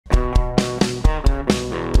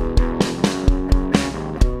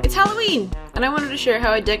Halloween! And I wanted to share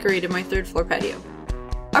how I decorated my third floor patio.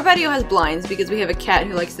 Our patio has blinds because we have a cat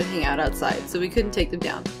who likes to hang out outside, so we couldn't take them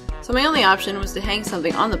down. So my only option was to hang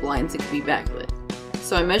something on the blinds that could be backlit.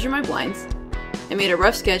 So I measured my blinds, and made a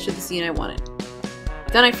rough sketch of the scene I wanted.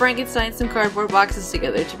 Then I Frankensteined some cardboard boxes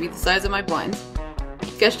together to be the size of my blinds,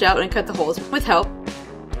 sketched out and cut the holes with help.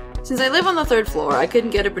 Since I live on the third floor, I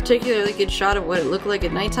couldn't get a particularly good shot of what it looked like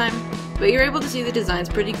at nighttime, but you're able to see the designs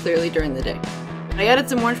pretty clearly during the day. I added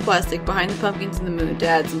some orange plastic behind the pumpkins and the moon to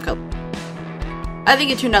add some color. I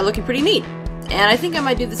think it turned out looking pretty neat, and I think I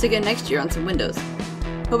might do this again next year on some windows.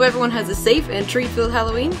 Hope everyone has a safe and treat-filled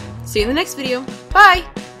Halloween. See you in the next video.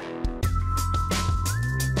 Bye!